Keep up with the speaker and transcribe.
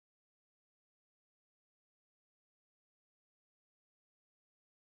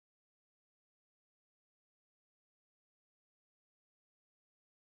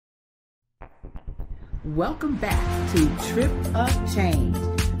Welcome back to Trip of Change,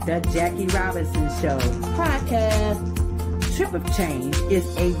 the Jackie Robinson Show podcast. Trip of Change is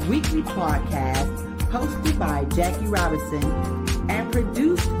a weekly podcast hosted by Jackie Robinson and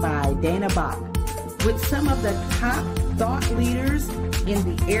produced by Dana Bach, with some of the top thought leaders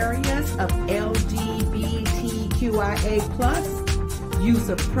in the areas of LGBTQIA+, use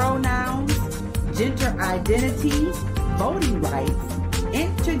of pronouns, gender identity, voting rights,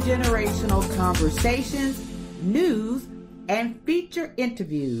 intergenerational conversations, news, and feature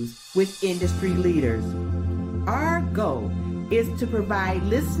interviews with industry leaders. Our goal is to provide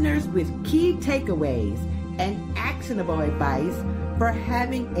listeners with key takeaways and actionable advice for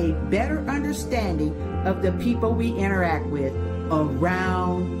having a better understanding of the people we interact with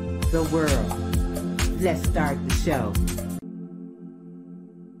around the world. Let's start the show.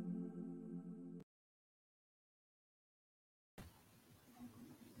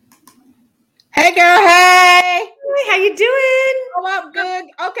 Hey girl, hey! Hey, how you doing? Oh, I'm good.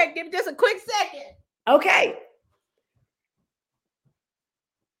 Okay, give me just a quick second. Okay.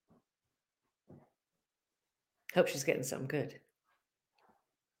 Hope she's getting something good.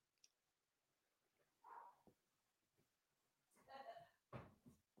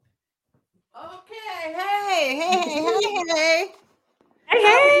 Okay, hey. Hey, How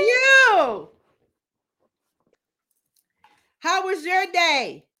are you? How was your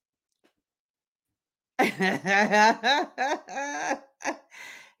day?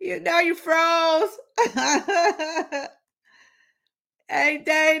 You know you froze. Hey,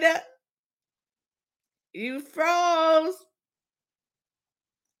 Dana. You froze.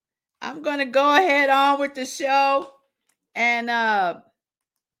 I'm going to go ahead on with the show and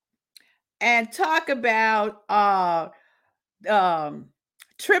talk about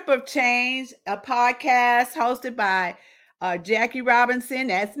Trip of Change, a podcast hosted by Jackie Robinson,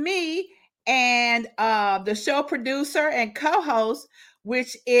 that's me, and the show producer and co-host,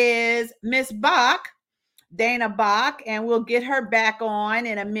 which is Miss Bach, Dana Bach, and we'll get her back on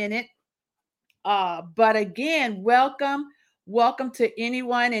in a minute. But again, welcome to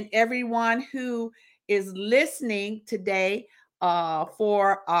anyone and everyone who is listening today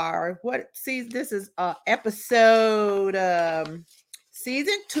for our this is episode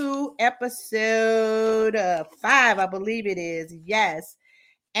season 2, episode 5, I believe it is. Yes.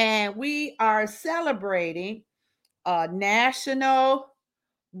 And we are celebrating National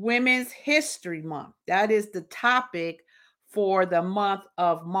Women's History Month. That is the topic for the month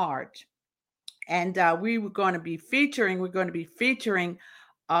of March. And we're going to be featuring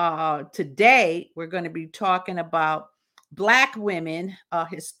today, we're going to be talking about Black women,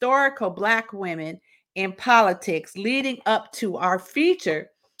 historical Black women in politics, leading up to our feature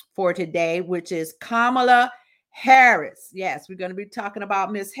for today, which is Kamala Harris. Yes, we're going to be talking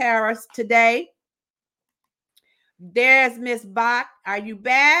about Miss Harris today. There's Miss Bach. Are you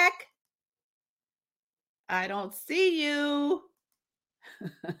back? I don't see you.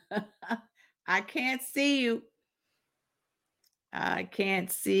 I can't see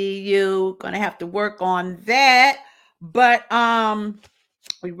you. Gonna have to work on that. But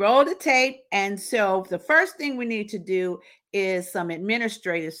we roll the tape, and so the first thing we need to do is some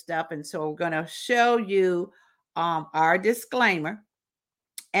administrative stuff. And so we're gonna show you our disclaimer.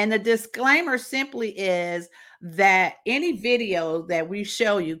 And the disclaimer simply is that any video that we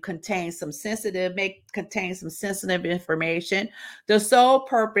show you contains some sensitive information. The sole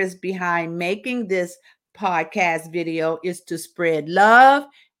purpose behind making this podcast video is to spread love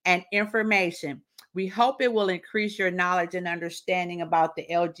and information. We hope it will increase your knowledge and understanding about the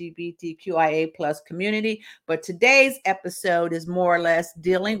LGBTQIA+ community. But today's episode is more or less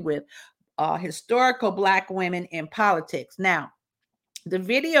dealing with historical Black women in politics. Now, the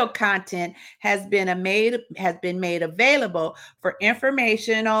video content has been made available for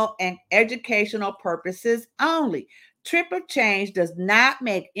informational and educational purposes only. Trip of Change does not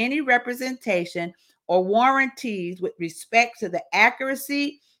make any representation or warranties with respect to the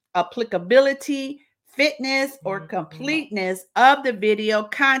accuracy, applicability, fitness, or completeness of the video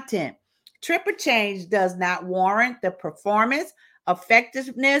content. Trip of Change does not warrant the performance,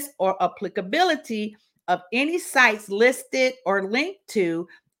 effectiveness, or applicability of any sites listed or linked to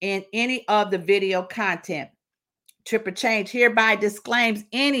in any of the video content. Trip of Change hereby disclaims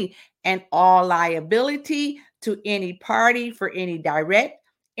any and all liability to any party for any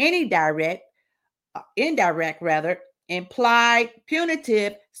indirect, implied,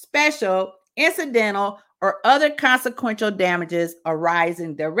 punitive, special, incidental, or other consequential damages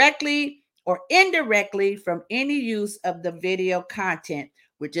arising directly or indirectly from any use of the video content,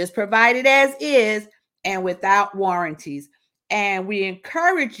 which is provided as is and without warranties. And we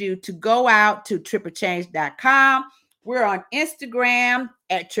encourage you to go out to tripperchange.com. We're on Instagram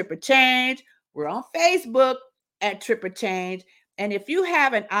at tripperchange. We're on Facebook at tripperchange. And if you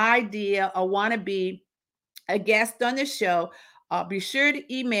have an idea or want to be a guest on the show, be sure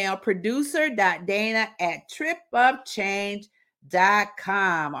to email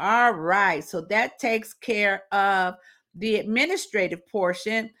producer.dana@tripofchange.com. All right. So that takes care of the administrative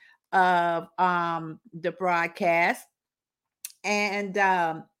portion of the broadcast. And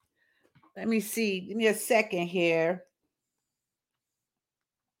let me see. Give me a second here.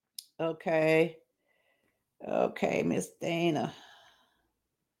 Okay. Okay, Miss Dana.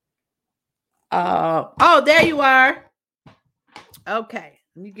 Oh, there you are. Okay,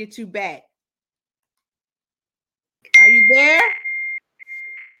 let me get you back. Are you there?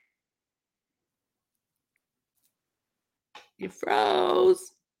 You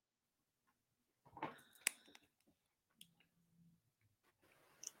froze.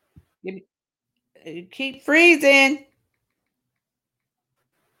 You keep freezing.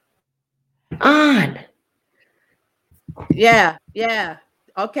 On. Yeah.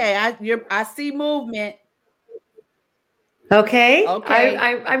 Okay, I see movement. Okay. Okay.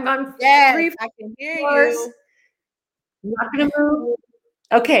 I'm yes, 3 I can hear floors. you. Not gonna move.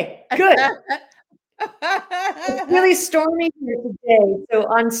 Okay, good. It's really stormy here today. So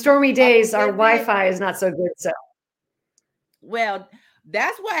on stormy days, our Wi-Fi is not so good. So well,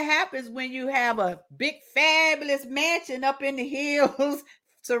 that's what happens when you have a big fabulous mansion up in the hills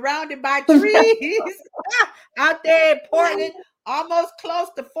surrounded by trees out there in Portland, almost close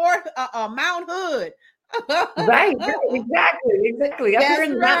to Mount Hood. right, exactly. Up here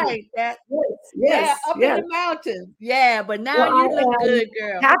in the mountains. Yes, up in the mountains. Yeah, but now you look good,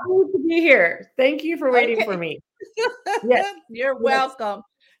 girl. Happy to be here. Thank you for waiting for me. Yes, you're welcome.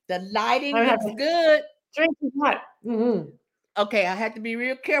 The lighting looks good. Drinking hot. Mm-hmm. Okay, I have to be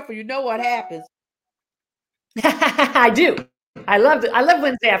real careful. You know what happens. I do. I love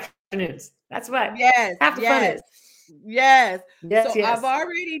Wednesday afternoons. That's what half the fun is. Yes. So I've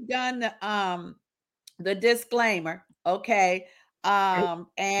already done the disclaimer. Okay. So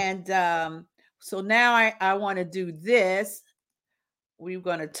now I want to do this. We're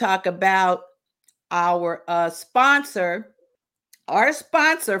going to talk about our sponsor. Our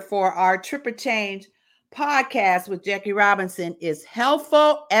sponsor for our Tripper Change podcast with Jackie Robinson is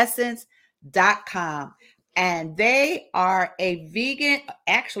healthfulessence.com. And they are a vegan,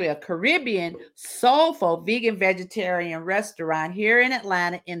 actually a Caribbean, soulful vegan vegetarian restaurant here in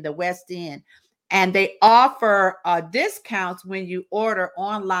Atlanta in the West End. And they offer discounts when you order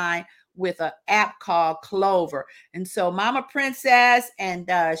online with an app called Clover. And so Mama Princess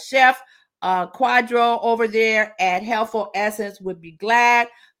and Chef Quadro over there at Healthful Essence would be glad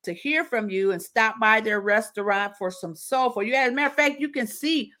to hear from you and stop by their restaurant for some soulful. As a matter of fact, you can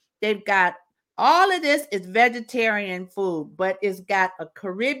see they've got all of this is vegetarian food, but it's got a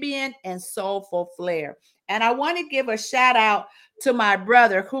Caribbean and soulful flair. And I want to give a shout out to my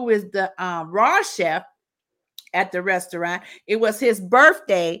brother, who is the raw chef at the restaurant. It was his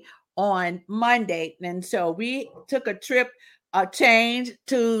birthday on Monday. And so we took a trip, a change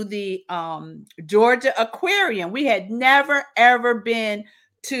to the Georgia Aquarium. We had never, ever been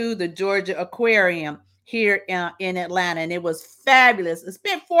to the Georgia Aquarium here in Atlanta, and it was fabulous. I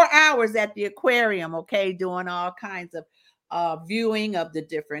spent 4 hours at the aquarium, okay, doing all kinds of viewing of the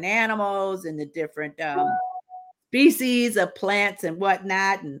different animals and the different species of plants and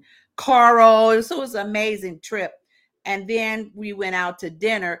whatnot, and coral. So it was an amazing trip. And then we went out to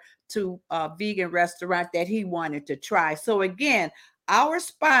dinner to a vegan restaurant that he wanted to try. So again, our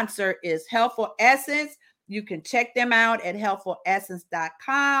sponsor is Healthful Essence. You can check them out at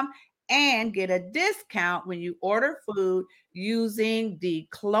healthfulessence.com and get a discount when you order food using the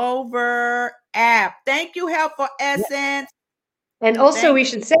Clover app. Thank you, Healthful Essence. And also we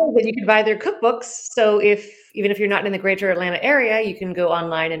should say that you can buy their cookbooks. So even if you're not in the greater Atlanta area, you can go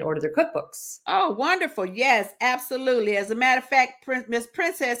online and order their cookbooks. Oh, wonderful. Yes, absolutely. As a matter of fact, Miss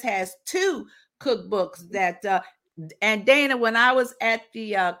Princess has 2 cookbooks that, and Dana, when I was at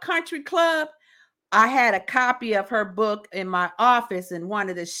the country club, I had a copy of her book in my office, and one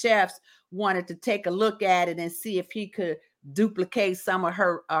of the chefs wanted to take a look at it and see if he could duplicate some of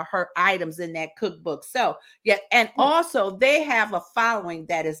her items in that cookbook. So yeah, and also they have a following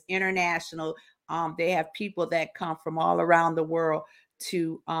that is international. They have people that come from all around the world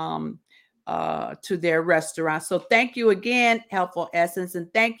to their restaurant. So thank you again, Healthful Essence,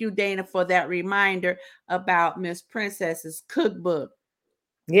 and thank you, Dana, for that reminder about Miss Princess's cookbook.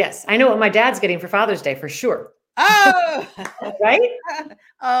 Yes, I know what my dad's getting for Father's Day for sure. Oh, right?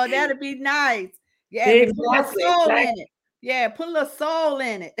 Oh, that'd be nice. Yeah, exactly. In it. Yeah, put a little soul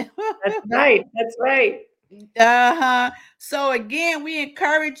in it. That's right. That's right. So again, we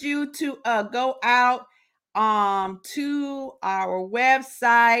encourage you to go out to our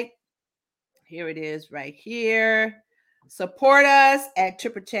website. Here it is right here. Support us at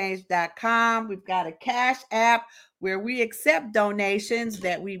triplechange.com. We've got a Cash App where we accept donations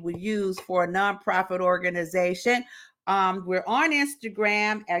that we would use for a nonprofit organization. We're on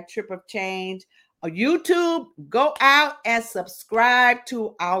Instagram at Trip of Change. YouTube, go out and subscribe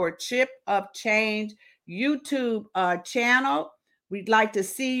to our Trip of Change YouTube channel. We'd like to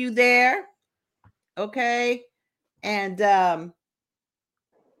see you there. Okay. And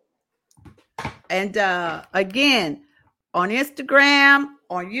again, on Instagram,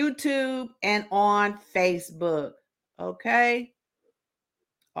 on YouTube, and on Facebook. Okay.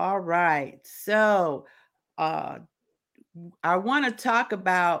 All right. So I want to talk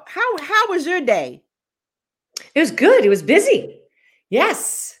about how was your day? It was good. It was busy.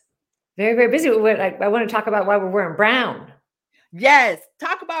 Yes. Very, very busy. I want to talk about why we're wearing brown. Yes.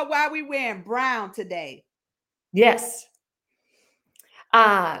 Talk about why we're wearing brown today. Yes.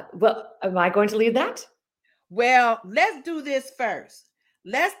 Well, am I going to lead that? Well, let's do this first.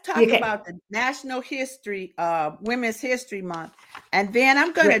 Let's talk about the National History, Women's History Month. And then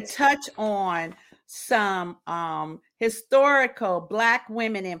I'm going to touch on some historical Black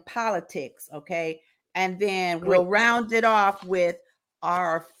women in politics, okay? And then we'll round it off with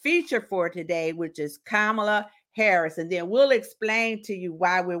our feature for today, which is Kamala Harris. And then we'll explain to you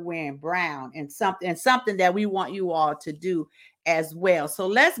why we're wearing brown and something that we want you all to do as well. So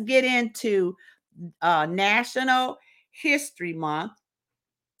let's get into National History Month.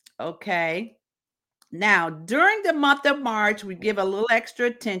 Okay. Now, during the month of March, we give a little extra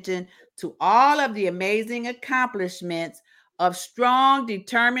attention to all of the amazing accomplishments of strong,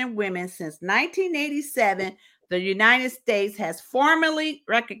 determined women. Since 1987, the United States has formally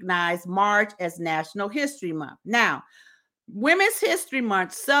recognized March as National History Month. Now, Women's History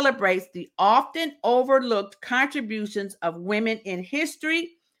Month celebrates the often overlooked contributions of women in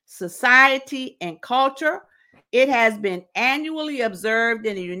history, society, and culture. It has been annually observed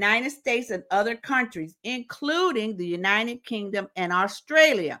in the United States and other countries, including the United Kingdom and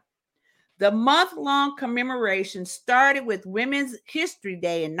Australia. The month-long commemoration started with Women's History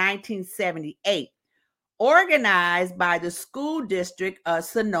Day in 1978, organized by the school district of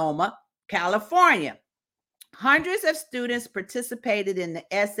Sonoma, California. Hundreds of students participated in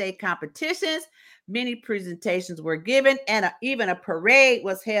the essay competitions. Many presentations were given, and even a parade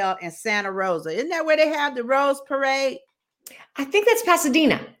was held in Santa Rosa. Isn't that where they have the Rose Parade? I think that's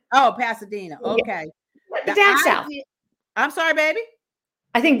Pasadena. Oh, Pasadena. Okay. Yeah. Down south. I'm sorry, baby?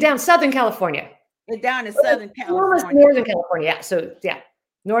 I think down Southern California. Down in Southern California. Almost Northern California. Yeah. So, yeah,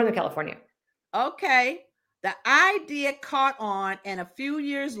 Northern California. Okay. The idea caught on, and a few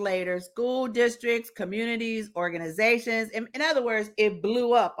years later, school districts, communities, organizations, in other words, it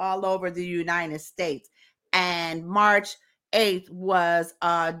blew up all over the United States. And March 8th was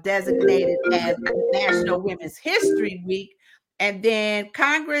designated as National Women's History Week. And then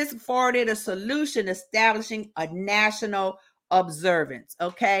Congress forwarded a solution establishing a national observance.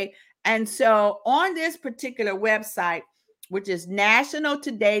 Okay. And so on this particular website, which is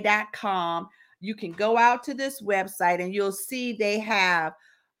nationaltoday.com, you can go out to this website and you'll see they have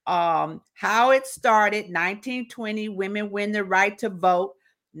how it started. 1920, women win the right to vote.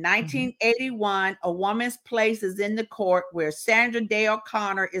 1981, a woman's place is in the court, where Sandra Day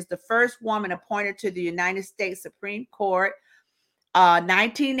O'Connor is the first woman appointed to the United States Supreme Court.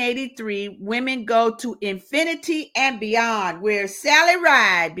 1983, women go to infinity and beyond, where Sally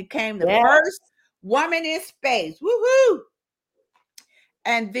Ride became the first woman in space. Woohoo!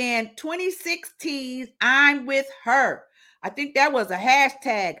 And then 2016, I'm with her. I think that was a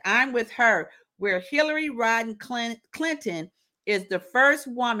hashtag, I'm with her, where Hillary Rodham Clinton is the first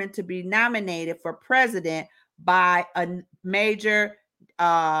woman to be nominated for president by a major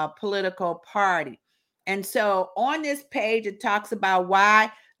political party. And so on this page, it talks about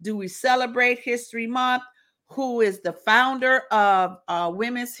why do we celebrate History Month, who is the founder of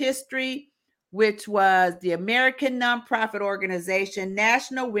Women's History, which was the American nonprofit organization,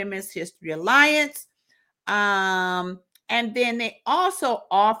 National Women's History Alliance. And then they also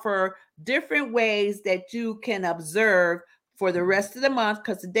offer different ways that you can observe for the rest of the month,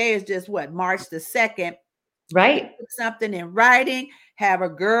 because today is just March the 2nd. Right. Put something in writing, have a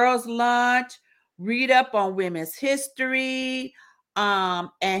girls' lunch, read up on women's history.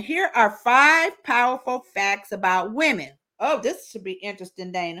 And here are 5 powerful facts about women. Oh, this should be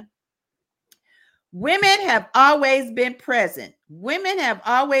interesting, Dana. Women have always been present. Women have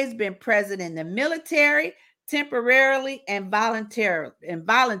always been present in the military, temporarily and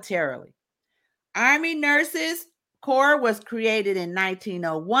voluntarily. Army Nurses Corps was created in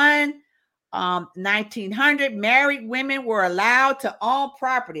 1901. 1900, married women were allowed to own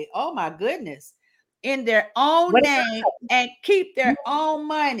property. Oh my goodness. In their own name and keep their own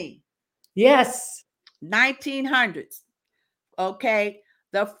money. Yes. 1900s. Okay.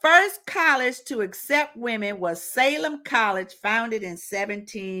 The first college to accept women was Salem College, founded in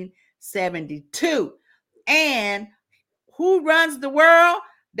 1772. And Who Runs the World?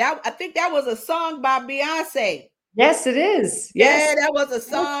 I think that was a song by Beyonce. Yes, it is. Yes. Yeah, that was a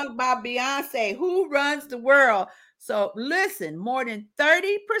song by Beyonce. Who Runs the World? So listen, more than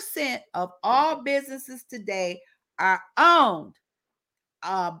 30% of all businesses today are owned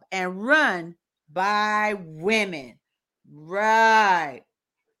and run by women. Right.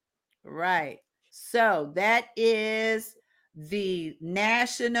 So that is the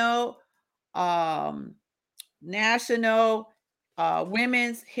National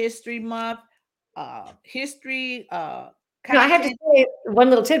Women's History Month. History. I have to say one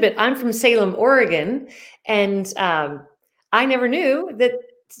little tidbit. I'm from Salem, Oregon, and I never knew that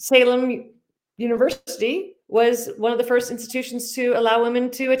Salem University was one of the first institutions to allow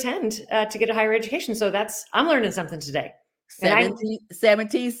women to attend to get a higher education. So I'm learning something today.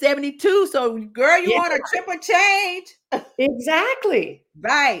 1772. So, girl, you want a triple change? Exactly.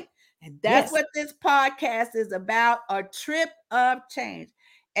 Right. And that's what this podcast is about, a trip of change.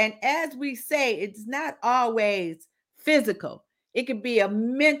 And as we say, it's not always physical. It could be a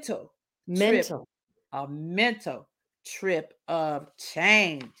mental trip of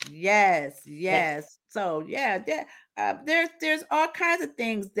change. Yes. So there's all kinds of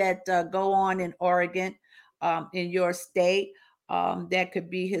things that go on in Oregon, in your state, that could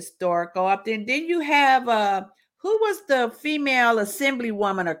be historical. Then you have who was the female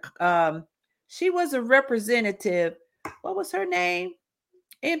assemblywoman? She was a representative. What was her name?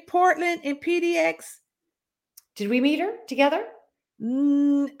 In Portland, in PDX. Did we meet her together?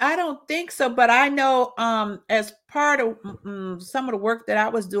 I don't think so, but I know as part of some of the work that I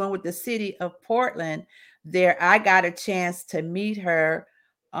was doing with the city of Portland, there I got a chance to meet her.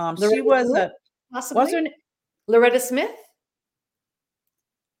 She was what's her name? Loretta Smith?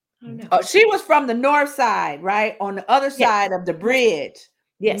 I don't know. Oh, she was from the north side, right? On the other side of the bridge.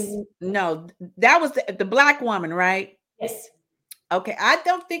 Yes. No, that was the black woman, right? Yes. Okay. I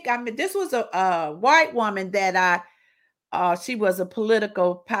don't think this was a white woman that she was a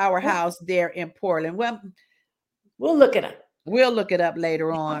political powerhouse there in Portland. Well, we'll look it up. We'll look it up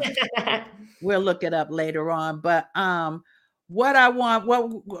later on. But where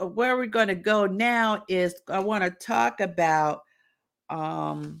we're going to go now is I want to talk about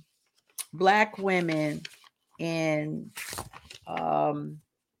Black women in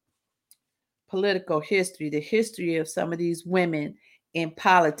political history, the history of some of these women in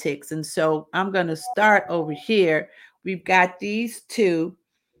politics. And so I'm going to start over here. We've got these two.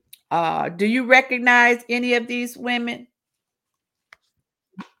 Do you recognize any of these women?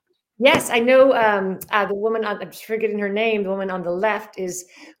 Yes, I know the woman I'm just forgetting her name. The woman on the left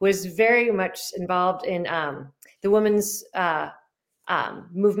was very much involved in the women's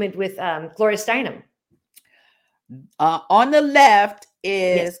movement with Gloria Steinem. On the left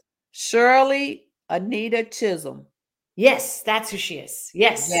is Shirley Anita Chisholm. Yes, that's who she is.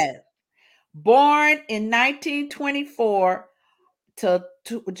 Yes. Born in 1924 to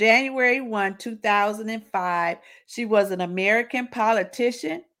January 1, 2005, she was an American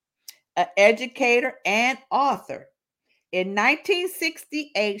politician, an educator, and author. In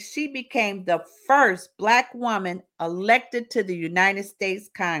 1968, she became the first Black woman elected to the United States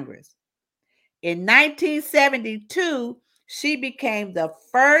Congress. In 1972, she became the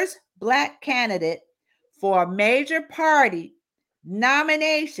first Black candidate for a major party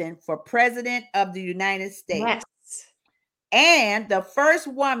nomination for President of the United States. Yes. And the first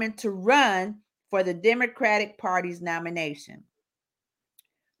woman to run for the Democratic Party's nomination.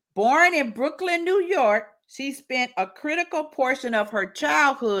 Born in Brooklyn, New York, she spent a critical portion of her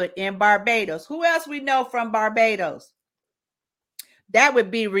childhood in Barbados. Who else we know from Barbados? That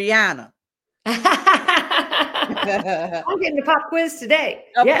would be Rihanna. I'm getting a pop quiz today.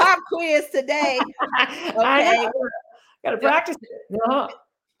 Pop quiz today. Okay. Got to practice it. Uh-huh.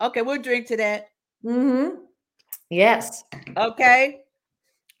 Okay, we'll drink to that. Mm-hmm. Yes. Okay.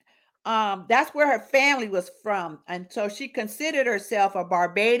 That's where her family was from. And so she considered herself a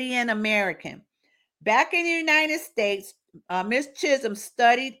Barbadian American. Back in the United States, Miss Chisholm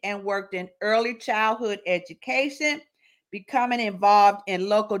studied and worked in early childhood education, becoming involved in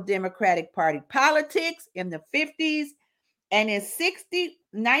local Democratic Party politics in the 50s. And in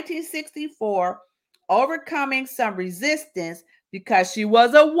 1964, overcoming some resistance because she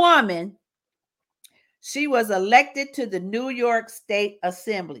was a woman, she was elected to the New York State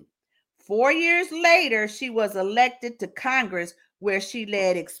Assembly. 4 years later, she was elected to Congress, where she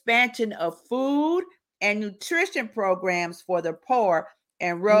led expansion of food and nutrition programs for the poor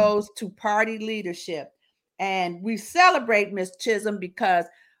and rose to party leadership. And we celebrate Miss Chisholm because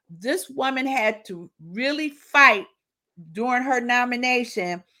this woman had to really fight during her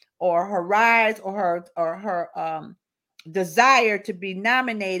nomination or her rise or her desire to be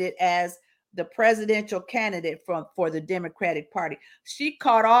nominated as the presidential candidate for the Democratic Party. She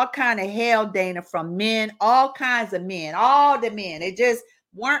caught all kind of hell, Dana, from men, all kinds of men, all the men. They just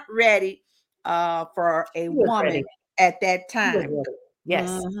weren't ready for a woman at that time. Yes.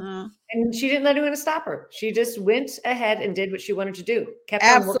 And she didn't let anyone stop her. She just went ahead and did what she wanted to do. Kept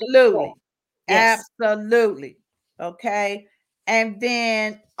absolutely. Yes. Absolutely. Okay. And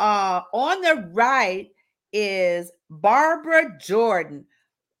then on the right is Barbara Jordan,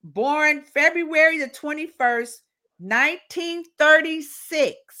 born February the 21st,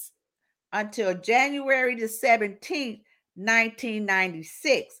 1936 until January the 17th,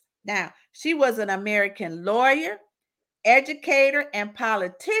 1996. Now, she was an American lawyer, educator, and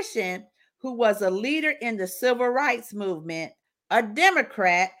politician who was a leader in the civil rights movement, a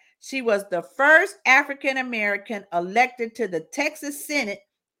Democrat. She was the first African American elected to the Texas Senate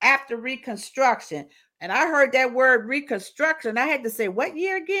after Reconstruction. And I heard that word Reconstruction. I had to say, what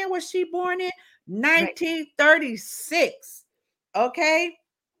year again was she born in? 1936. Okay.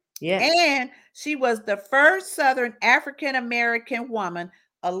 Yes. And she was the first Southern African American woman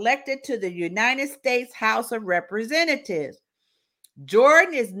elected to the United States House of Representatives.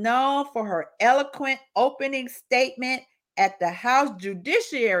 Jordan is known for her eloquent opening statement at the House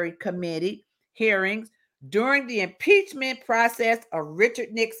Judiciary Committee hearings during the impeachment process of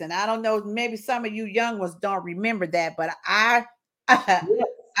Richard Nixon. I don't know, maybe some of you young ones don't remember that, but I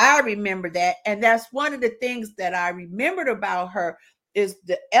remember that. And that's one of the things that I remembered about her is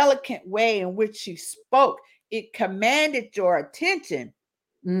the eloquent way in which she spoke. It commanded your attention.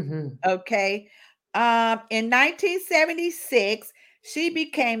 Okay. In 1976, she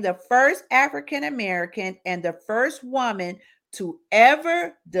became the first African American and the first woman to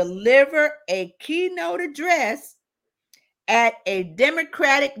ever deliver a keynote address at a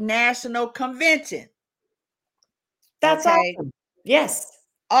Democratic National Convention. That's awesome. Yes.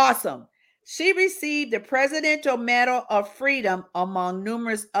 Awesome. She received the Presidential Medal of Freedom among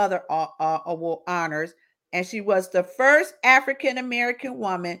numerous other honors, and she was the first African American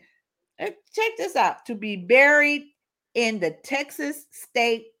woman, check this out, to be buried in the Texas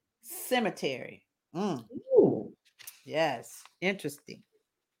State Cemetery. Ooh. Yes, interesting.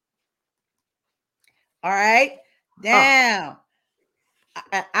 All right. Now,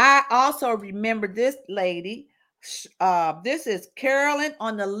 I also remember this lady. This is Carolyn.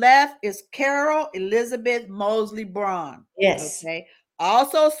 On the left is Carol Elizabeth Moseley Braun. Yes. Okay.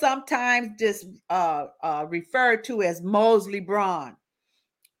 Also sometimes just referred to as Moseley Braun.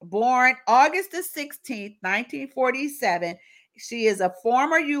 Born August the 16th, 1947, she is a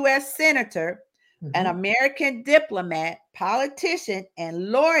former U.S. Senator, an American diplomat, politician, and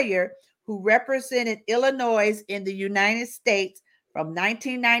lawyer who represented Illinois in the United States from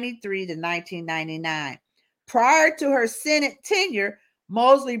 1993 to 1999. Prior to her Senate tenure,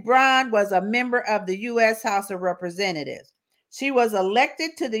 Moseley Braun was a member of the U.S. House of Representatives. She was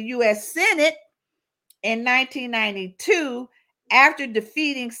elected to the U.S. Senate in 1992 after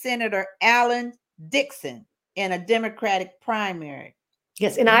defeating Senator Alan Dixon in a Democratic primary.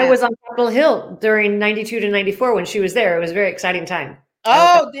 Yes, and I was on Capitol Hill during 92 to 94 when she was there. It was a very exciting time.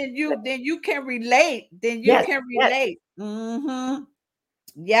 Oh, then you can relate. Then you can relate. Yes.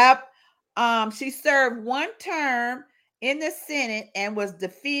 Yep. She served one term in the Senate and was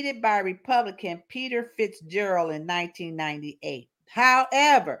defeated by Republican Peter Fitzgerald in 1998.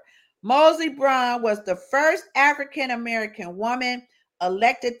 However, Moseley Braun was the first African American woman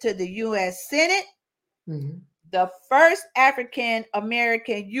elected to the U.S. Senate, the first African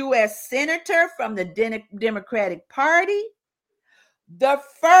American U.S. Senator from the Democratic Party, the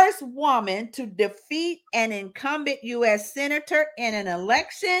first woman to defeat an incumbent U.S. Senator in an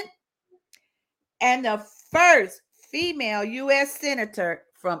election, and the first female U.S. Senator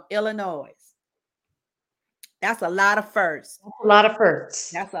from Illinois. That's a lot of firsts. That's a lot of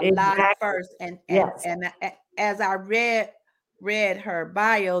firsts. That's a lot of firsts. And as I read her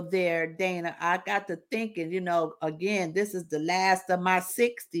bio there, Dana, I got to thinking, again, this is the last of my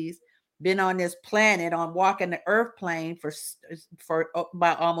 60s. Been on this planet, on walking the earth plane for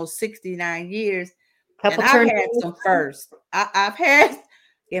about almost 69 years. And I've had some firsts. I've had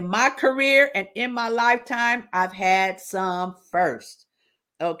in my career and in my lifetime, I've had some first.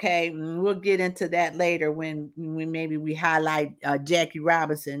 Okay, we'll get into that later when maybe we highlight Jackie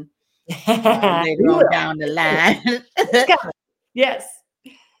Robinson later on down the line. Yes.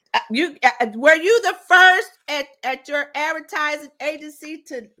 Were you the first at your advertising agency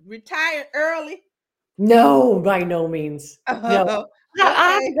to retire early? No, by no means. No. Okay.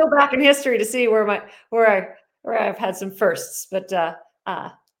 I have to go back in history to see where I've had some firsts, but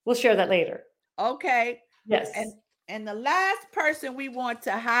we'll share that later. Okay. Yes. And the last person we want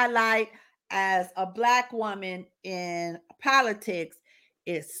to highlight as a Black woman in politics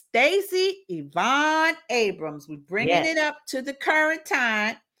is Stacey Yvonne Abrams. We're bringing it up to the current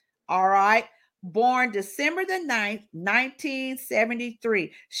time. All right. Born December the 9th,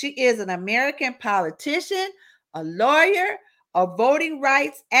 1973. She is an American politician, a lawyer, a voting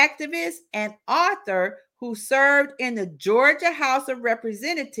rights activist, and author who served in the Georgia House of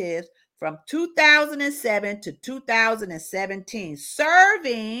Representatives from 2007 to 2017,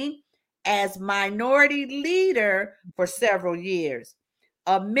 serving as minority leader for several years.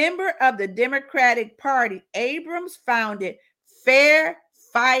 A member of the Democratic Party, Abrams founded Fair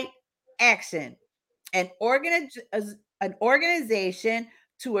Fight Action, an organization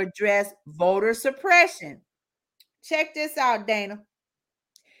to address voter suppression. Check this out, Dana.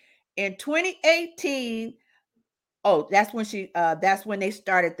 In 2018, that's when they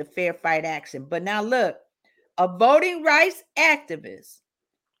started the Fair Fight Action. But now look, a voting rights activist,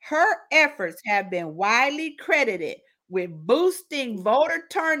 her efforts have been widely credited with boosting voter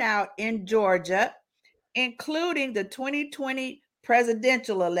turnout in Georgia, including the 2020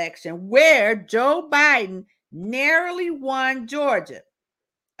 presidential election, where Joe Biden narrowly won Georgia.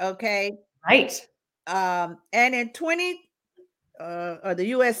 Okay. Right. And in the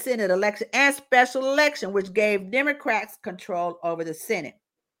U.S. Senate election and special election, which gave Democrats control over the Senate.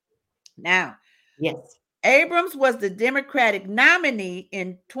 Now, yes, Abrams was the Democratic nominee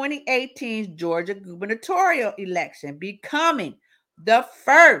in 2018's Georgia gubernatorial election, becoming the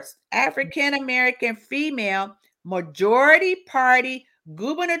first African-American female majority party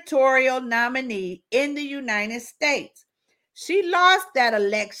gubernatorial nominee in the United States. She lost that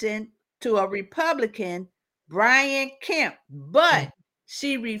election to a Republican, Brian Kemp, but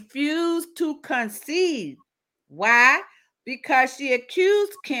she refused to concede. Why? Because she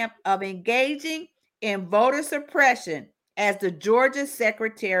accused Kemp of engaging in voter suppression as the Georgia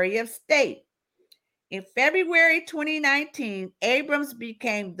Secretary of State. In February 2019, Abrams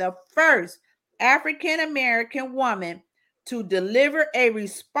became the first African-American woman to deliver a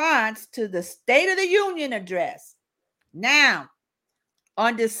response to the State of the Union address. Now,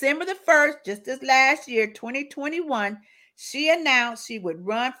 on December the 1st, just this last year, 2021, she announced she would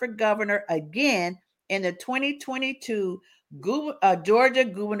run for governor again in the 2022 Georgia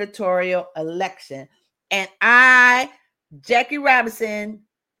gubernatorial election. And Jackie Robinson,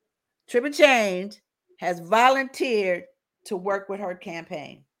 Triple Change, has volunteered to work with her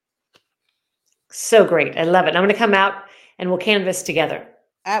campaign. So great. I love it. I'm going to come out and we'll canvass together.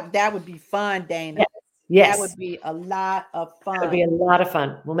 That would be fun, Dana. Yes. That would be a lot of fun. That would be a lot of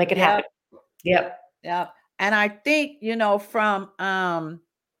fun. We'll make it happen. Yep. And I think,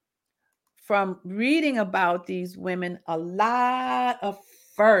 from reading about these women, a lot of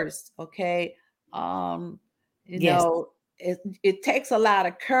firsts, okay? It takes a lot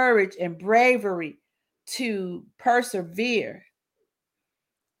of courage and bravery to persevere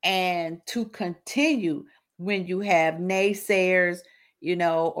and to continue when you have naysayers,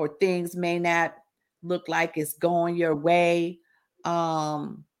 or things may not look like it's going your way.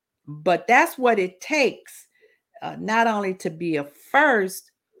 But that's what it takes, not only to be a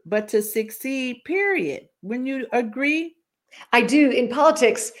first, but to succeed, period. Wouldn't you agree? I do. In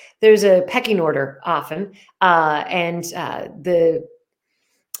politics, there's a pecking order often, and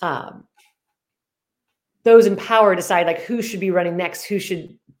those in power decide like who should be running next, who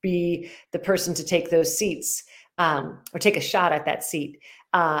should be the person to take those seats or take a shot at that seat.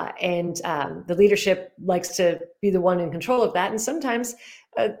 And the leadership likes to be the one in control of that. And sometimes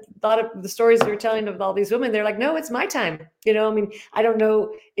a lot of the stories you're telling of all these women, they're like, no, it's my time. I don't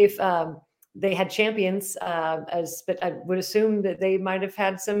know if they had champions, but I would assume that they might have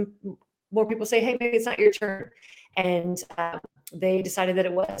had some more people say, hey, maybe it's not your turn. And they decided that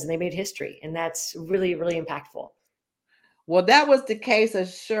it was, and they made history. And that's really, really impactful. Well, that was the case of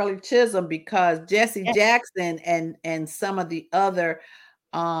Shirley Chisholm, because Jesse Jackson and some of the other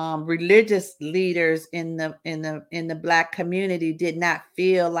religious leaders in the Black community did not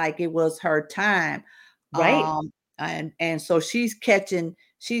feel like it was her time. Right. And so she's catching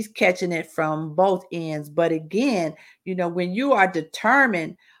she's catching it from both ends. But again, when you are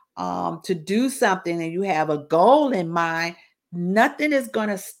determined to do something and you have a goal in mind, nothing is going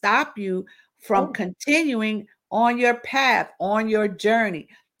to stop you from continuing on your path, on your journey.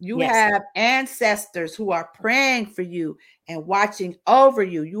 You have ancestors who are praying for you and watching over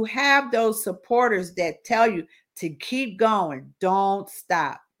you. You have those supporters that tell you to keep going. Don't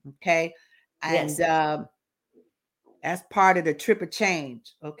stop. Okay. And that's part of the trip of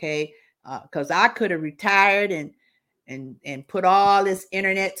change. Okay. Because I could have retired and put all this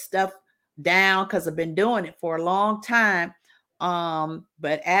internet stuff down because I've been doing it for a long time.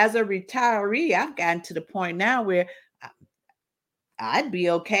 But as a retiree, I've gotten to the point now where I'd be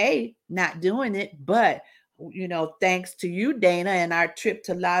okay not doing it. But, thanks to you, Dana, and our trip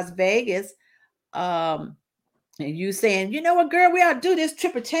to Las Vegas, and you saying, you know what, girl, we ought to do this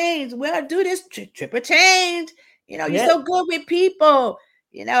trip of change. We ought to do this trip of change. You're so good with people.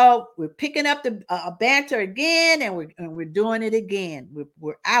 We're picking up the banter again, and we're doing it again.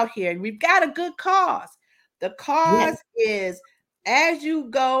 We're out here, and we've got a good cause. The cause is, as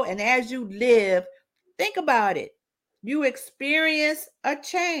you go and as you live, think about it. You experience a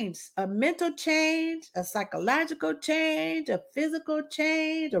change, a mental change, a psychological change, a physical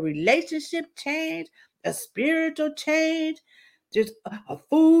change, a relationship change, a spiritual change, just a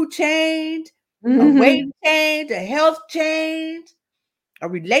food change, a weight change, a health change, a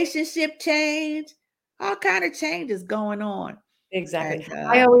relationship change, all kind of changes going on. Exactly. And,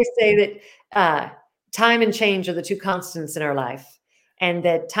 I always say that time and change are the two constants in our life, and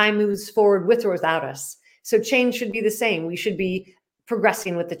that time moves forward with or without us. So change should be the same. We should be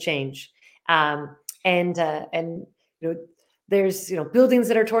progressing with the change. And there's buildings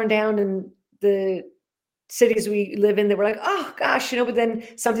that are torn down in the cities we live in that we're like, oh gosh, but then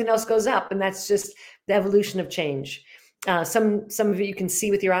something else goes up, and that's just the evolution of change. Some of it you can see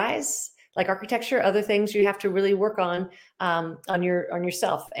with your eyes, like architecture. Other things you have to really work on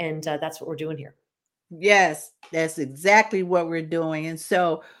yourself, and that's what we're doing here. Yes, that's exactly what we're doing. And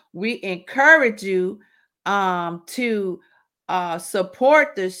so we encourage you to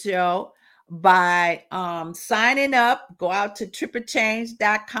support the show by signing up. Go out to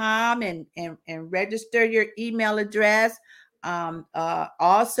tripofchange.com and register your email address.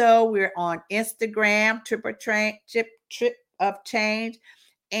 Also, we're on Instagram, trip of change,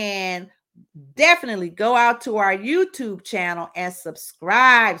 and definitely go out to our YouTube channel and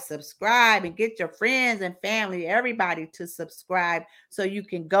subscribe and get your friends and family, everybody to subscribe so you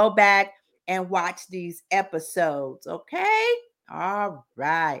can go back and watch these episodes. Okay. All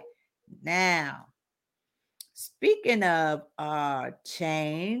right. Now, speaking of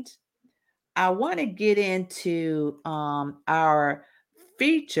change, I want to get into our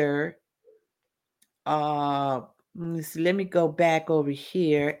feature. Let me go back over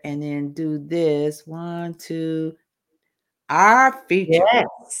here and then do this. 1, 2. Our feature.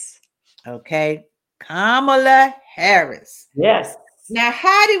 Yes. Okay. Kamala Harris. Yes. Now,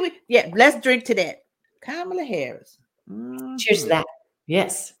 how do we? Let's drink to that. Kamala Harris. Mm-hmm. Cheers to that.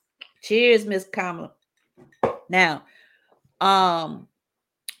 Yes. Cheers, Miss Kamala. Now,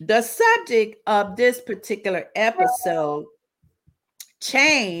 the subject of this particular episode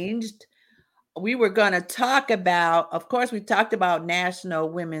changed. We were going to talk about, of course, we talked about National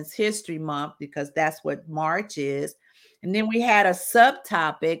Women's History Month because that's what March is. And then we had a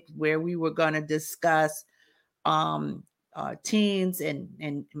subtopic where we were going to discuss teens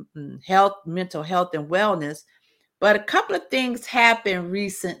and health, mental health and wellness. But a couple of things happened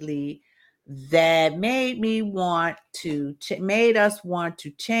recently that made us want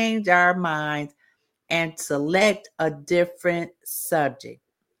to change our minds and select a different subject.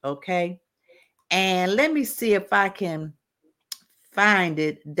 Okay. And let me see if I can find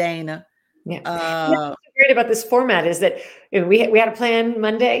it, Dana. What's great about this format is that we had a plan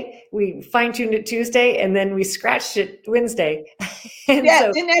Monday, we fine-tuned it Tuesday, and then we scratched it Wednesday. And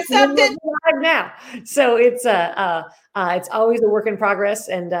so, isn't that something? Live now, so it's always a work in progress.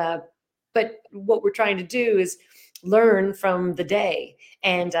 And but what we're trying to do is learn from the day.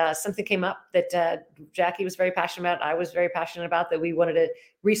 And something came up that Jackie was very passionate about. I was very passionate about, that we wanted to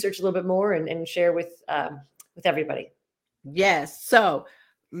research a little bit more and share with everybody. Yes. So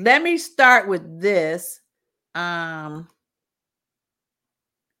let me start with this. Let's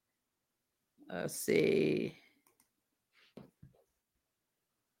see.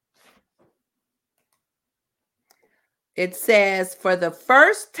 It says, for the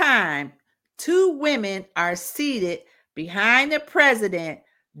first time, 2 women are seated behind the president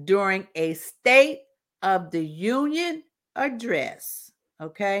during a State of the Union address.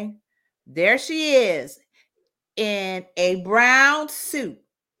 Okay. There she is in a brown suit.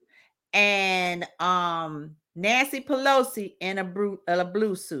 and Nancy Pelosi in a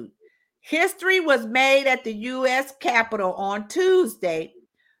blue suit. History was made at the U.S. Capitol on Tuesday.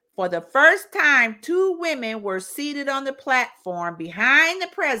 For the first time, 2 women were seated on the platform behind the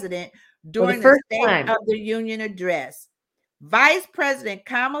president during the State of the Union address. Vice President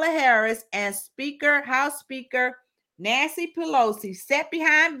Kamala Harris and House Speaker Nancy Pelosi sat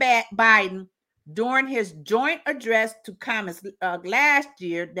behind Biden during his joint address to Congress last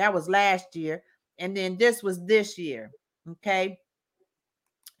year. That was last year. And then this was this year. Okay.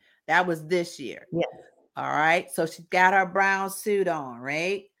 That was this year. Yeah. All right. So she's got her brown suit on,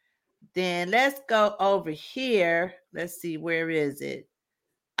 right? Then let's go over here. Let's see, where is it?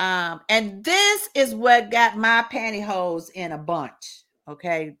 And this is what got my pantyhose in a bunch.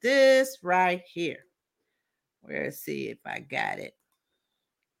 Okay, this right here. Let's see if I got it.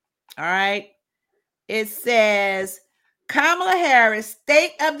 All right. It says Kamala Harris,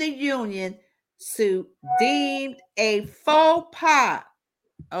 State of the Union suit deemed a faux pas.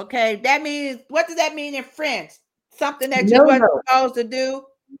 Okay, that means, what does that mean in French? Something that you weren't supposed to do?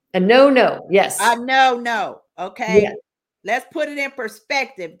 A no. Yes. A no. Okay. Yeah. Let's put it in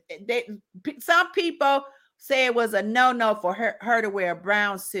perspective. Some people say it was a no for her to wear a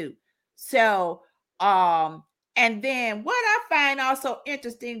brown suit. So, and then what I find also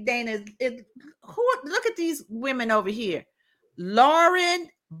interesting, Dana, is look at these women over here. Lauren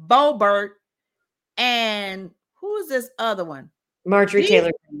Boebert and who's this other one? Marjorie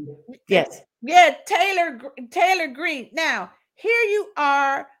Taylor Greene. Yes. Yeah, Taylor Greene. Now, here you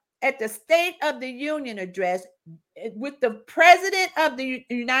are at the State of the Union address with the President of the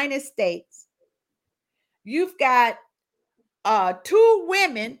United States. You've got 2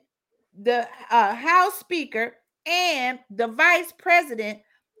 women, the House Speaker and the Vice President,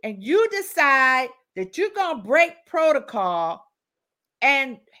 and you decide that you're going to break protocol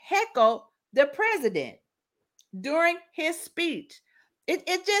and heckle the president during his speech.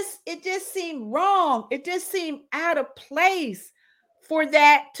 It just seemed wrong. It just seemed out of place for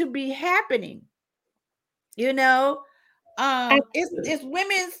that to be happening. You know, it's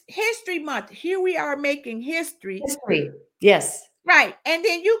Women's History Month. Here we are making history. Yes. Right. And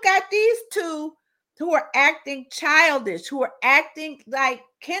then you got these 2 who are acting childish, who are acting like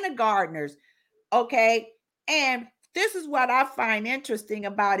kindergartners. Okay. And this is what I find interesting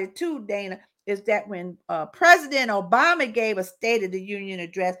about it too, Dana, is that when President Obama gave a State of the Union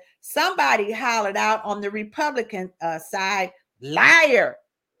address, somebody hollered out on the Republican side, liar.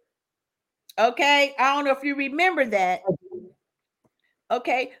 Okay, I don't know if you remember that.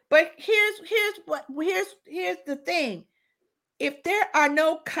 Okay, but here's the thing. If there are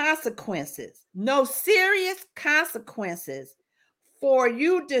no consequences, no serious consequences for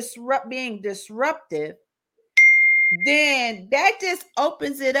you being disruptive, then that just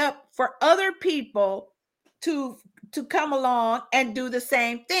opens it up for other people to come along and do the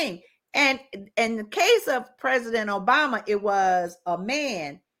same thing. And in the case of President Obama, it was a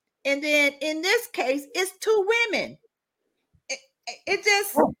man. And then in this case, it's 2 women. It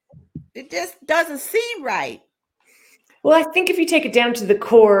just doesn't seem right. Well, I think if you take it down to the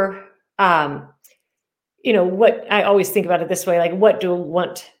core, what I always think about it this way, like, what do I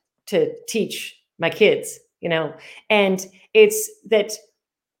want to teach my kids? And it's that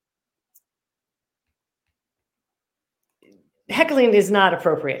heckling is not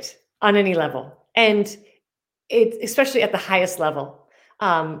appropriate on any level. And especially at the highest level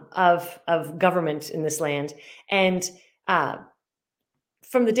of government in this land. And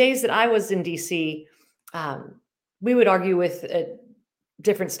from the days that I was in DC, we would argue with a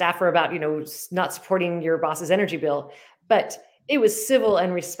different staffer about, not supporting your boss's energy bill, but it was civil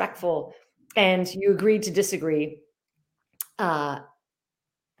and respectful. And you agreed to disagree for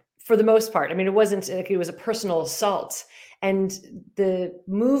the most part. I mean, it wasn't like it was a personal assault. And the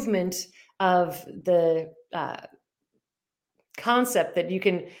movement of the concept that you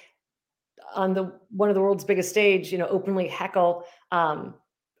can, on one of the world's biggest stage, openly heckle a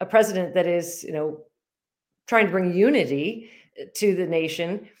president that is, trying to bring unity to the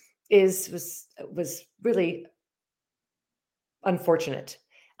nation was really unfortunate.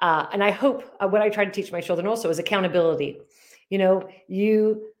 And I hope what I try to teach my children also is accountability.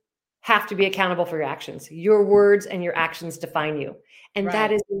 You have to be accountable for your actions. Your words and your actions define you. And right.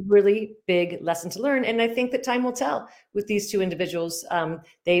 That is a really big lesson to learn. And I think that time will tell with these 2 individuals.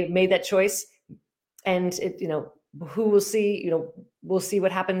 They made that choice, and who will see, we'll see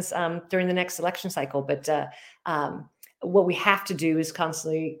what happens during the next election cycle. But what we have to do is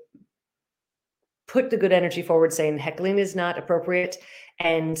constantly put the good energy forward, saying heckling is not appropriate,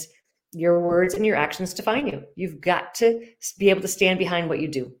 and your words and your actions define you. You've got to be able to stand behind what you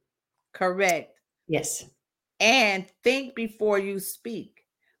do. Correct. Yes. And think before you speak,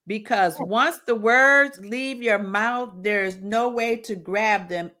 because once the words leave your mouth, there's no way to grab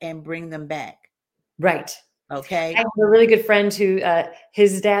them and bring them back. Right. Okay. I have a really good friend who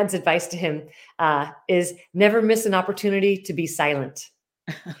his dad's advice to him is never miss an opportunity to be silent.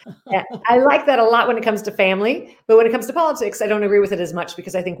 Yeah, I like that a lot when it comes to family, but when it comes to politics, I don't agree with it as much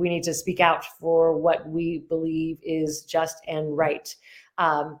because I think we need to speak out for what we believe is just and right.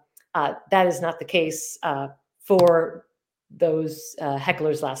 That is not the case for those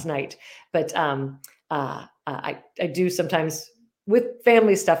hecklers last night, but I do sometimes with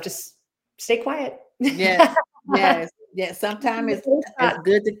family stuff just stay quiet. Yes, yes. Sometimes it's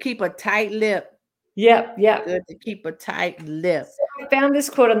good to keep a tight lip. Yep. Good to keep a tight lip. So I found this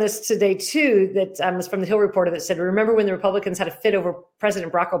quote on this today too that was from the Hill Reporter that said, "Remember when the Republicans had a fit over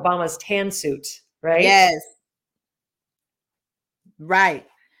President Barack Obama's tan suit?" Right? Yes. Right.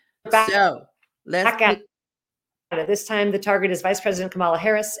 So let's back at this time. The target is Vice President Kamala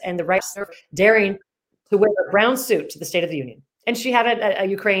Harris, and the right daring to wear a brown suit to the State of the Union, and she had a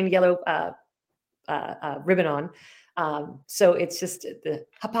Ukraine yellow ribbon on. So it's just the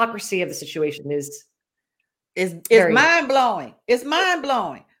hypocrisy of the situation is mind blowing. It's mind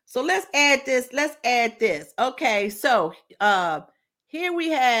blowing. So let's add this. Okay. So here we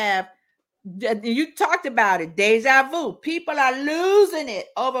have, you talked about it, deja vu. People are losing it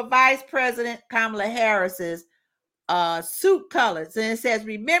over Vice President Kamala Harris's suit colors. And it says,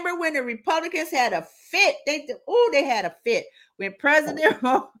 remember when the Republicans had a fit? They had a fit when President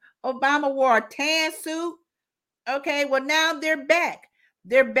Obama wore a tan suit. Okay, well, now they're back.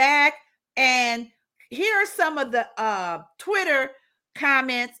 And here are some of the Twitter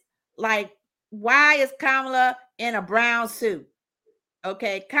comments, like, why is Kamala in a brown suit?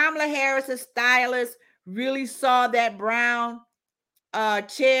 Okay, Kamala Harris's stylist really saw that brown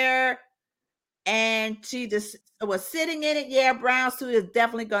chair, and she just was sitting in it. Yeah, brown suit is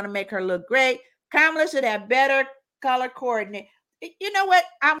definitely going to make her look great. Kamala should have better color coordinate. You know what?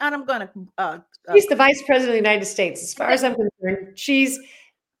 I'm going to. She's the Vice President of the United States. As far as I'm concerned, she's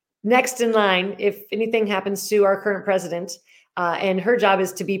next in line if anything happens to our current president. And her job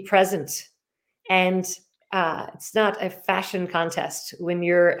is to be present. And it's not a fashion contest when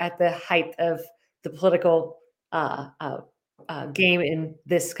you're at the height of the political game in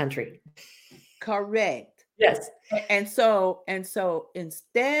this country. Correct. Yes. And so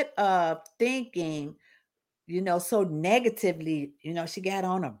instead of thinking, so negatively, she got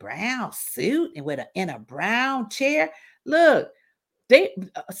on a brown suit and in a brown chair. Look, they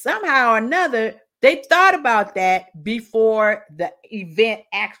somehow or another, they thought about that before the event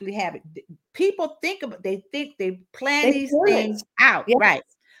actually happened. People they plan these things out. Yes. Right.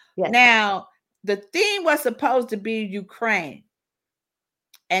 Yes. Now, the theme was supposed to be Ukraine.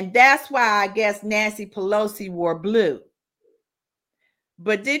 And that's why I guess Nancy Pelosi wore blue.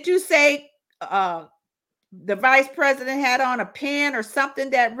 But did you say the vice president had on a pin or something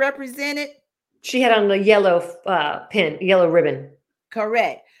that represented? She had on the yellow pin, yellow ribbon.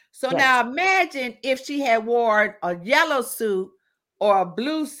 Correct. So now imagine if she had worn a yellow suit or a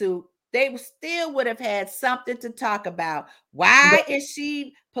blue suit, they still would have had something to talk about. Why is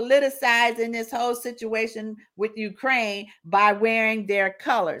she politicizing this whole situation with Ukraine by wearing their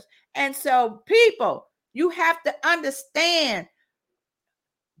colors? And so, people, you have to understand,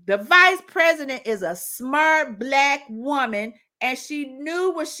 the vice president is a smart Black woman, and she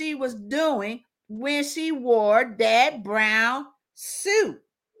knew what she was doing when she wore that brown suit.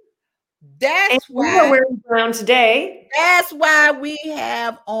 That's why we're wearing brown today. That's why we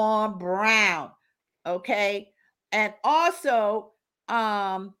have on brown. Okay. And also,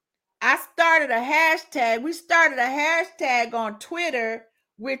 I started a hashtag. We started a hashtag on Twitter,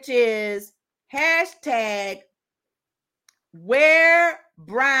 which is hashtag wear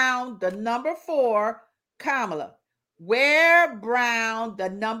brown, the number 4, Kamala. Wear brown, the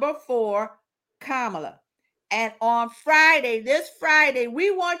number 4, Kamala. And on this Friday,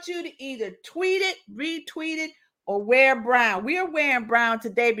 we want you to either tweet it, retweet it, or wear brown. We are wearing brown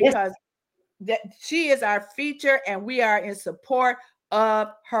today because she is our feature, and we are in support of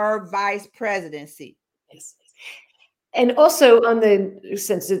her vice presidency. Yes. And also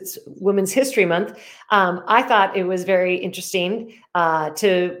since it's Women's History Month, I thought it was very interesting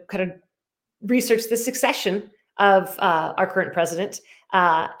to kind of research the succession of our current president,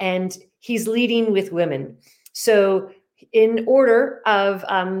 and he's leading with women. So in order of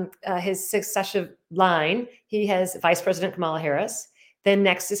his successive line, he has Vice President Kamala Harris. Then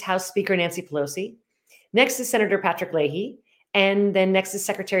next is House Speaker Nancy Pelosi. Next is Senator Patrick Leahy. And then next is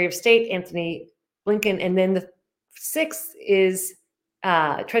Secretary of State Anthony Blinken. And then the 6th is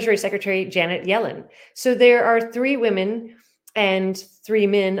Treasury Secretary Janet Yellen. So there are 3 women and 3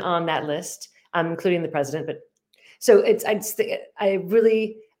 men on that list, including the president. But so it's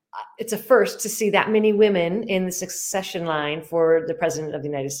a first to see that many women in the succession line for the president of the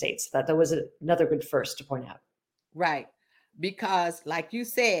United States. That was another good first to point out. Right. Because like you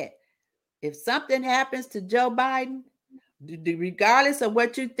said, if something happens to Joe Biden, regardless of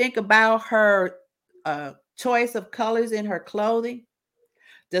what you think about her choice of colors in her clothing,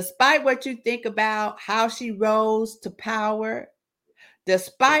 despite what you think about how she rose to power,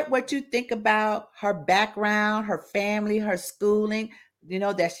 despite what you think about her background, her family, her schooling,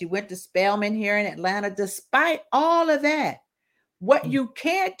 that she went to Spelman here in Atlanta, despite all of that, what you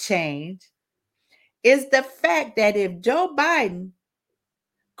can't change is the fact that if Joe Biden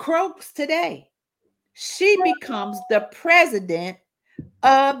croaks today, she becomes the president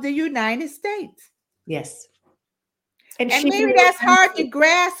of the United States. Yes. And maybe that's hard to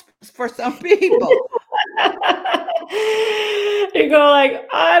grasp for some people. You go like,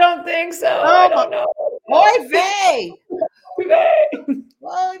 I don't think so. I don't know. Oy vey.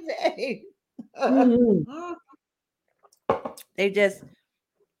 Oy vey. They just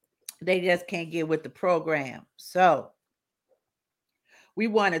can't get with the program. So we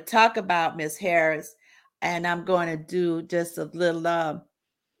want to talk about Miss Harris, and I'm going to do just a little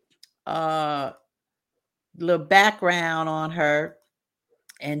background on her.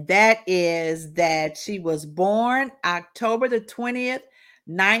 And that is that she was born October the 20th,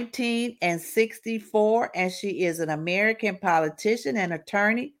 1964, and she is an American politician and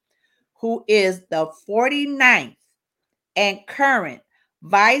attorney who is the 49th and current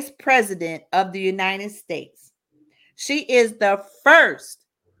Vice President of the United States. She is the first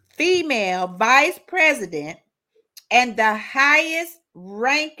female Vice President and the highest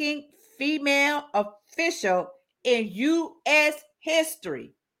ranking female official in U.S.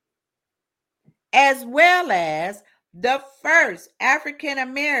 history, as well as the first African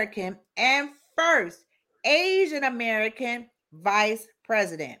American and first Asian American vice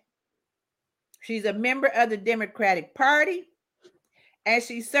president. She's a member of the Democratic Party, and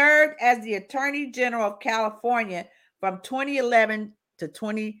she served as the Attorney General of California from 2011 to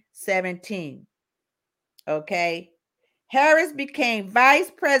 2017. Okay. Harris became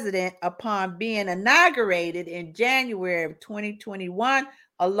vice president upon being inaugurated in January of 2021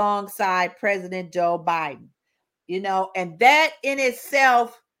 alongside President Joe Biden. And that in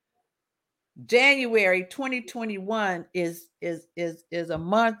itself, January 2021 is a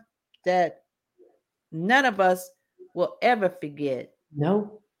month that none of us will ever forget.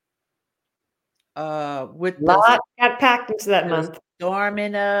 No. With a lot got packed into that month.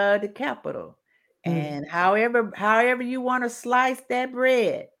 Storming the Capitol. And however you want to slice that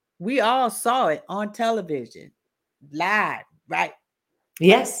bread, we all saw it on television, live, right?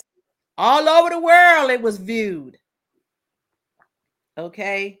 Yes. All over the world it was viewed.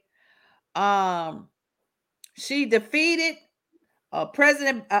 Okay. She defeated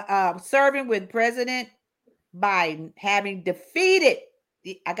serving with President Biden, having defeated,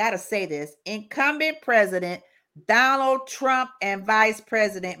 I gotta say this, incumbent President Donald Trump and Vice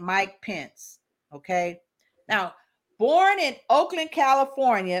President Mike Pence. Okay. Now, born in Oakland,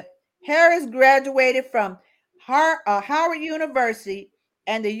 California, Harris graduated from Howard University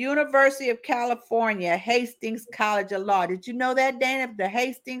and the University of California, Hastings College of Law. Did you know that, Dana, the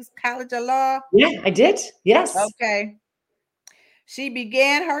Hastings College of Law? Yeah, I did. Yes. Okay. She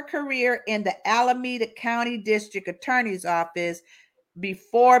began her career in the Alameda County District Attorney's Office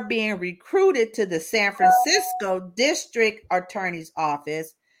before being recruited to the San Francisco District Attorney's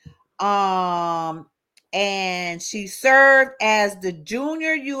Office. And she served as the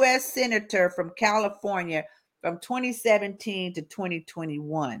junior U.S. Senator from California from 2017 to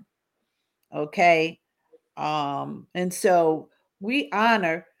 2021. Okay. And so we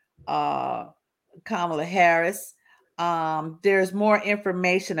honor Kamala Harris. There's more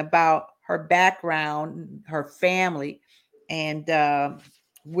information about her background, her family, and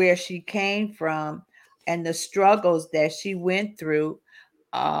where she came from and the struggles that she went through.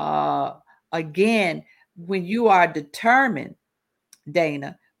 Again, when you are determined,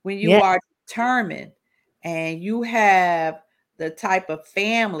 Dana, when you are determined and you have the type of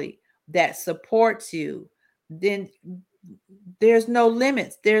family that supports you, then there's no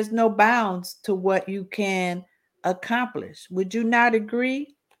limits, there's no bounds to what you can accomplish. Would you not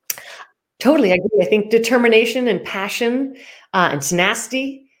agree? Totally agree. I think determination and passion and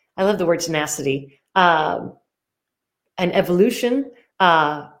tenacity, I love the word tenacity, and evolution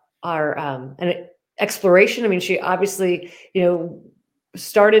are an exploration. I mean, she obviously,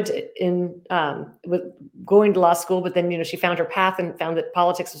 started in with going to law school, but then she found her path and found that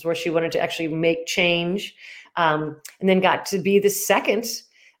politics was where she wanted to actually make change, and then got to be the second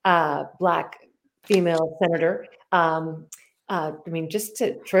Black female senator. Just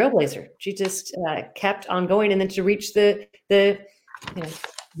a trailblazer. She just kept on going, and then to reach the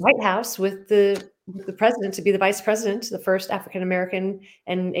White House with the president, to be the vice president, the first African American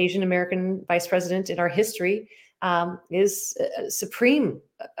and Asian American vice president in our history, is a supreme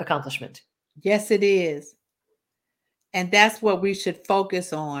accomplishment. Yes, it is. And that's what we should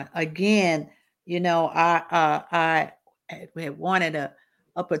focus on. Again, I wanted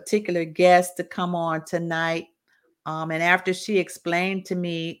a particular guest to come on tonight. And after she explained to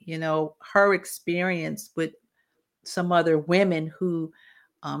me, her experience with some other women who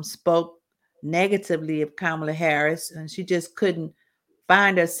spoke negatively of Kamala Harris, and she just couldn't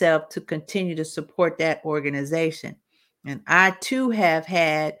find herself to continue to support that organization. And I too have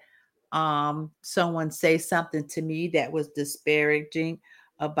had someone say something to me that was disparaging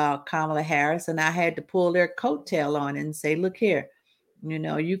about Kamala Harris, and I had to pull their coattail on it and say, look here,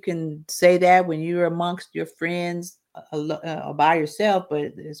 you can say that when you're amongst your friends by yourself,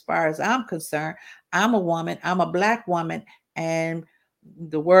 but as far as I'm concerned, I'm a woman, I'm a Black woman, and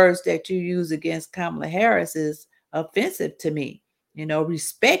the words that you use against Kamala Harris is offensive to me.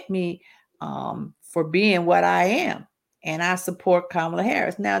 Respect me for being what I am. And I support Kamala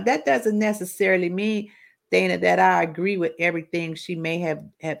Harris. Now, that doesn't necessarily mean, Dana, that I agree with everything she may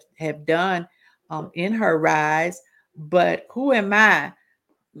have done in her rise. But who am I,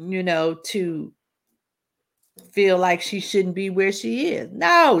 to feel like she shouldn't be where she is?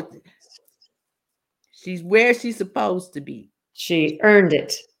 No, she's where she's supposed to be. She earned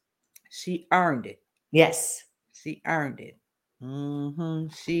it. She earned it. Yes. She earned it.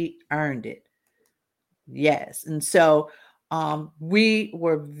 She earned it. Yes. And so we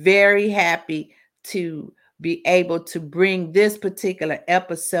were very happy to be able to bring this particular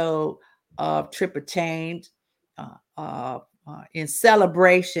episode of Trip of Change in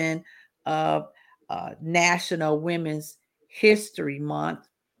celebration of National Women's History Month.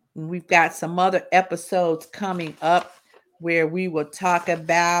 And we've got some other episodes coming up where we will talk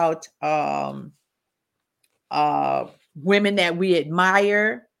about women that we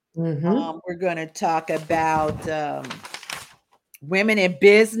admire. We're going to talk about women in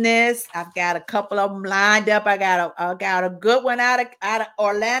business. I've got a couple of them lined up. I got a good one out of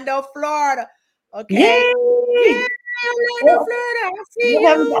Orlando, Florida. Okay. Yay! Orlando, Florida. I see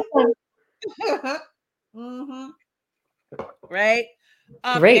you. Right.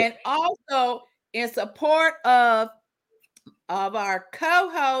 Great. And also in support of our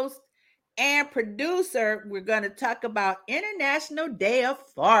co-host and producer, we're going to talk about International Day of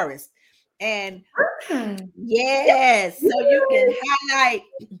Forest. And yes, so you can highlight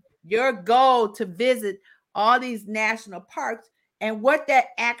your goal to visit all these national parks and what that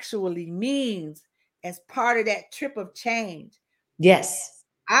actually means as part of that trip of change. Yes.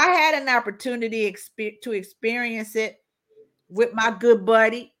 I had an opportunity to experience it with my good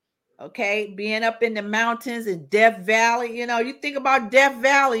buddy. Okay, being up in the mountains in Death Valley. You think about Death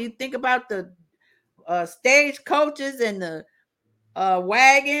Valley, you think about the stage coaches and the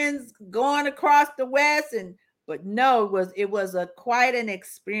wagons going across the west, but no, it was quite an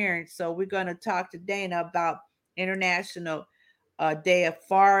experience. So we're going to talk to Dana about International Day of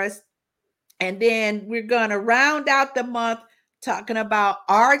Forest, and then we're going to round out the month talking about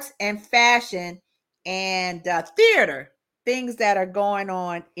arts and fashion and theater, things that are going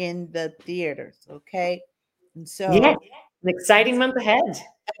on in the theaters. Okay, and so an exciting month ahead.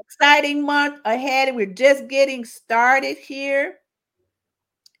 Exciting month ahead. We're just getting started here.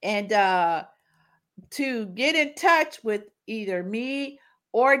 And to get in touch with either me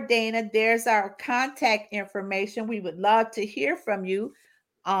or Dana, there's our contact information. We would love to hear from you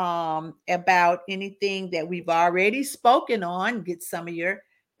about anything that we've already spoken on. Get some of your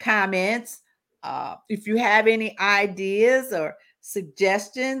comments. If you have any ideas or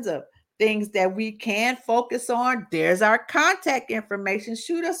suggestions of things that we can focus on, there's our contact information.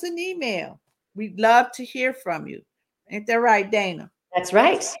 Shoot us an email. We'd love to hear from you. Ain't that right, Dana? That's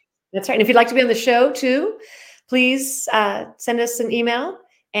right. That's right. And if you'd like to be on the show too, please send us an email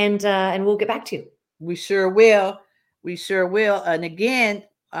and we'll get back to you. We sure will. We sure will. And again,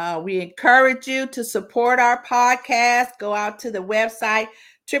 we encourage you to support our podcast. Go out to the website,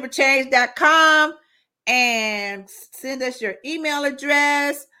 tripofchange.com, and send us your email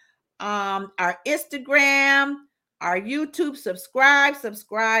address, our Instagram, our YouTube. Subscribe,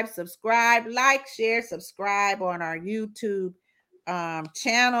 like, share, subscribe on our YouTube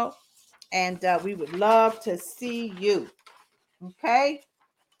channel. And we would love to see you. Okay.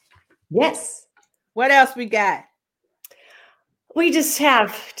 Yes. What else we got? We just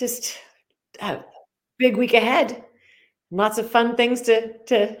have a big week ahead. Lots of fun things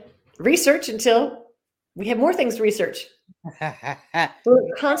to research until we have more things to research.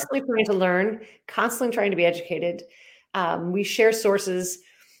 We're constantly trying to learn, constantly trying to be educated. We share sources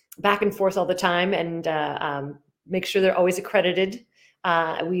back and forth all the time and make sure they're always accredited.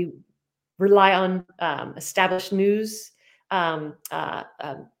 We rely on established news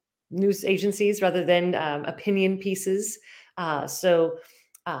agencies rather than opinion pieces. So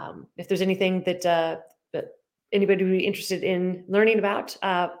if there's anything that anybody would be interested in learning about,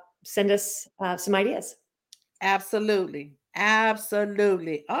 send us some ideas. Absolutely.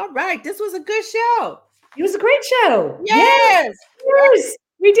 Absolutely. All right. This was a good show. It was a great show. Yes. Yes.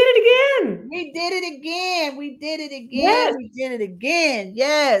 We did it again. We did it again. We did it again. Yes. We did it again.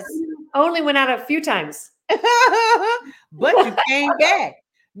 Yes. Only went out a few times. But you came back.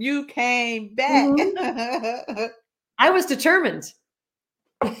 You came back. Mm-hmm. I was determined.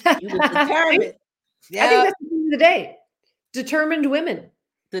 You were determined. I think that's the thing of the day. Determined women.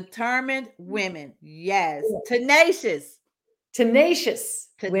 Determined women. Yes. Tenacious. Tenacious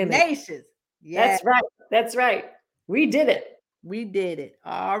women. Tenacious. Yes. That's right. That's right. We did it. We did it.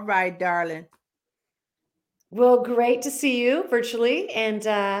 All right, darling. Well, great to see you virtually.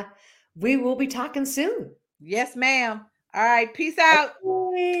 And we will be talking soon. Yes, ma'am. All right. Peace out.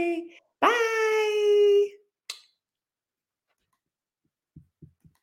 Okay. Bye.